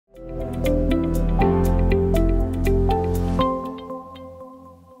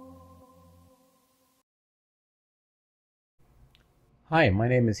Hi, my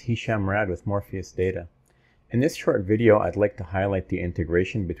name is Hisham Rad with Morpheus Data. In this short video, I'd like to highlight the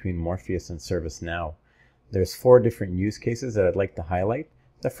integration between Morpheus and ServiceNow. There's 4 different use cases that I'd like to highlight.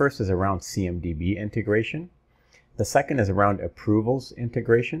 The first is around CMDB integration. The second is around approvals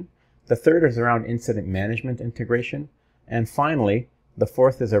integration. The third is around incident management integration. And finally, the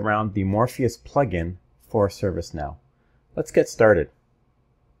fourth is around the Morpheus plugin for ServiceNow. Let's get started.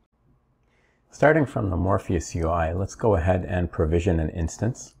 Starting from the Morpheus UI, let's go ahead and provision an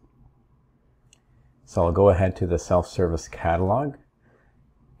instance. So I'll go ahead to the self-service catalog.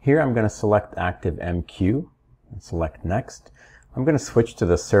 Here I'm going to select ActiveMQ and select Next. I'm going to switch to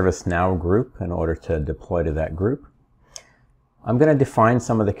the ServiceNow group in order to deploy to that group. I'm going to define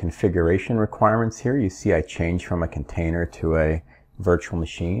some of the configuration requirements here. You see I changed from a container to a virtual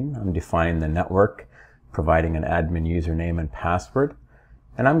machine. I'm defining the network, providing an admin username and password.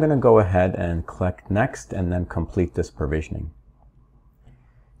 And I'm going to go ahead and click Next and then complete this provisioning.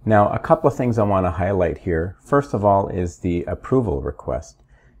 Now, a couple of things I want to highlight here. First of all is the approval request.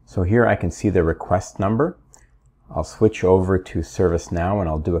 So here I can see the request number. I'll switch over to ServiceNow and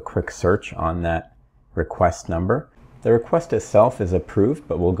I'll do a quick search on that request number. The request itself is approved,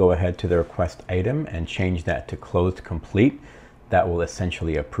 but we'll go ahead to the request item and change that to closed complete. That will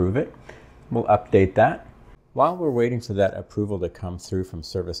essentially approve it. We'll update that. While we're waiting for that approval to come through from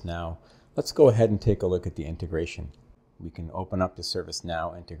ServiceNow, let's go ahead and take a look at the integration. We can open up the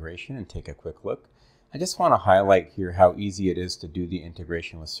ServiceNow integration and take a quick look. I just want to highlight here how easy it is to do the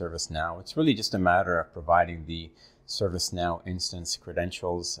integration with ServiceNow. It's really just a matter of providing the ServiceNow instance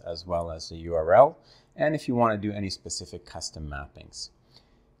credentials as well as the URL, and if you want to do any specific custom mappings.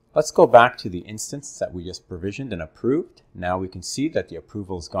 Let's go back to the instance that we just provisioned and approved. Now we can see that the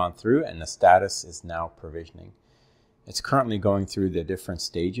approval has gone through and the status is now provisioning. It's currently going through the different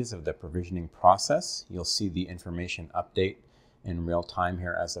stages of the provisioning process. You'll see the information update in real time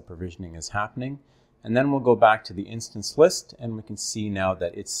here as the provisioning is happening. And then we'll go back to the instance list and we can see now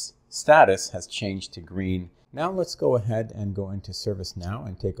that its status has changed to green. Now let's go ahead and go into ServiceNow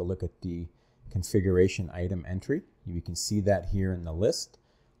and take a look at the configuration item entry. You can see that here in the list.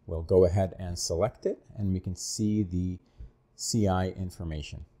 We'll go ahead and select it and we can see the CI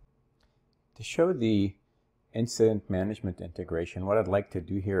information. To show the incident management integration, what I'd like to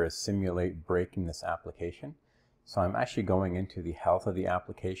do here is simulate breaking this application. So I'm actually going into the health of the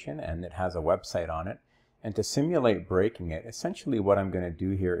application and it has a website on it. And to simulate breaking it, essentially what I'm going to do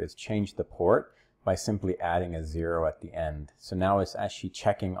here is change the port by simply adding a 0 at the end. So now it's actually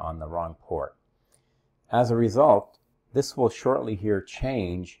checking on the wrong port. As a result, this will shortly here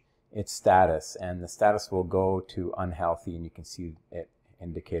change its status and the status will go to unhealthy and you can see it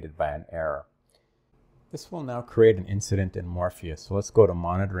indicated by an error. This will now create an incident in Morpheus. So let's go to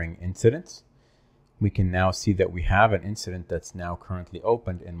monitoring incidents. We can now see that we have an incident that's now currently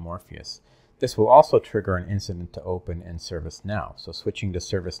opened in Morpheus. This will also trigger an incident to open in ServiceNow. So switching to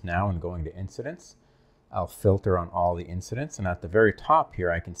ServiceNow and going to incidents, I'll filter on all the incidents, and at the very top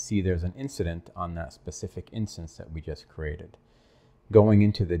here I can see there's an incident on that specific instance that we just created. Going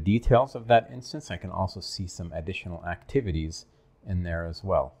into the details of that instance, I can also see some additional activities in there as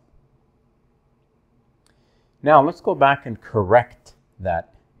well. Now let's go back and correct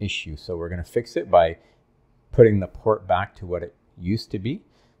that issue. So we're going to fix it by putting the port back to what it used to be.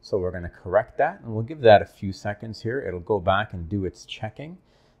 So we're going to correct that and we'll give that a few seconds here. It'll go back and do its checking.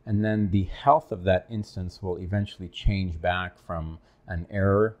 And then the health of that instance will eventually change back from an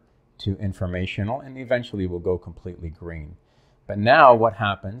error to informational and eventually will go completely green. But now what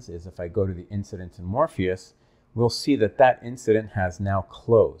happens is if I go to the incident in Morpheus, we'll see that that incident has now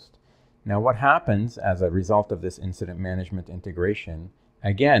closed. Now what happens as a result of this incident management integration,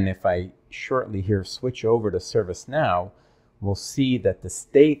 again, if I shortly here switch over to ServiceNow, we'll see that the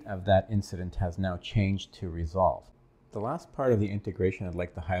state of that incident has now changed to resolve. The last part of the integration I'd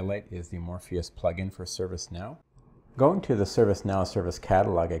like to highlight is the Morpheus plugin for ServiceNow. Going to the ServiceNow service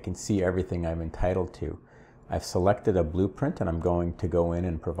catalog, I can see everything I'm entitled to. I've selected a blueprint and I'm going to go in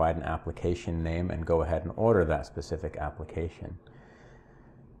and provide an application name and go ahead and order that specific application.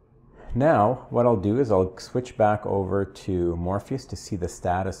 Now, what I'll do is I'll switch back over to Morpheus to see the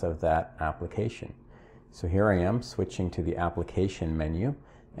status of that application. So here I am switching to the application menu.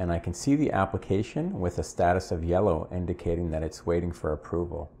 And I can see the application with a status of yellow indicating that it's waiting for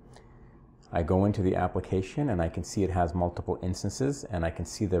approval. I go into the application and I can see it has multiple instances and I can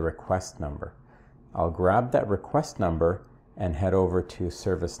see the request number. I'll grab that request number and head over to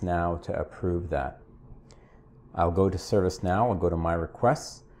ServiceNow to approve that. I'll go to ServiceNow, I'll go to My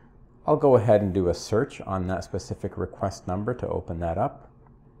Requests. I'll go ahead and do a search on that specific request number to open that up.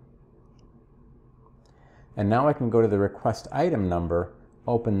 And now I can go to the request item number,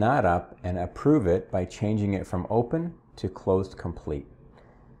 open that up, and approve it by changing it from open to closed complete.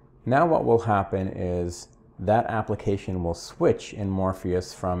 Now what will happen is that application will switch in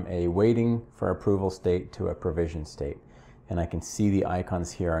Morpheus from a waiting for approval state to a provision state. And I can see the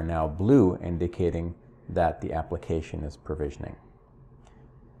icons here are now blue, indicating that the application is provisioning.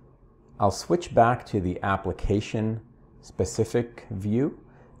 I'll switch back to the application specific view,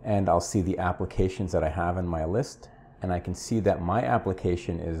 and I'll see the applications that I have in my list, and I can see that my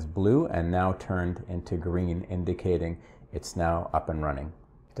application is blue and now turned into green, indicating it's now up and running.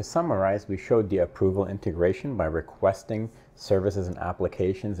 To summarize, we showed the approval integration by requesting services and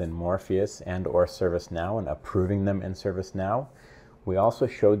applications in Morpheus and or ServiceNow and approving them in ServiceNow. We also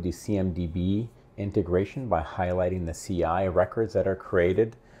showed the CMDB integration by highlighting the CI records that are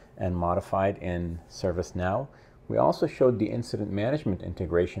created and modified in ServiceNow. We also showed the incident management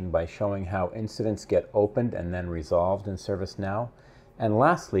integration by showing how incidents get opened and then resolved in ServiceNow. And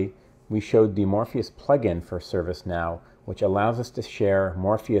lastly, we showed the Morpheus plugin for ServiceNow, which allows us to share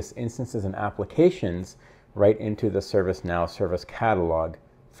Morpheus instances and applications right into the ServiceNow service catalog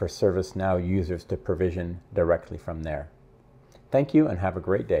for ServiceNow users to provision directly from there. Thank you and have a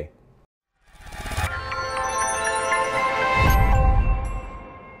great day.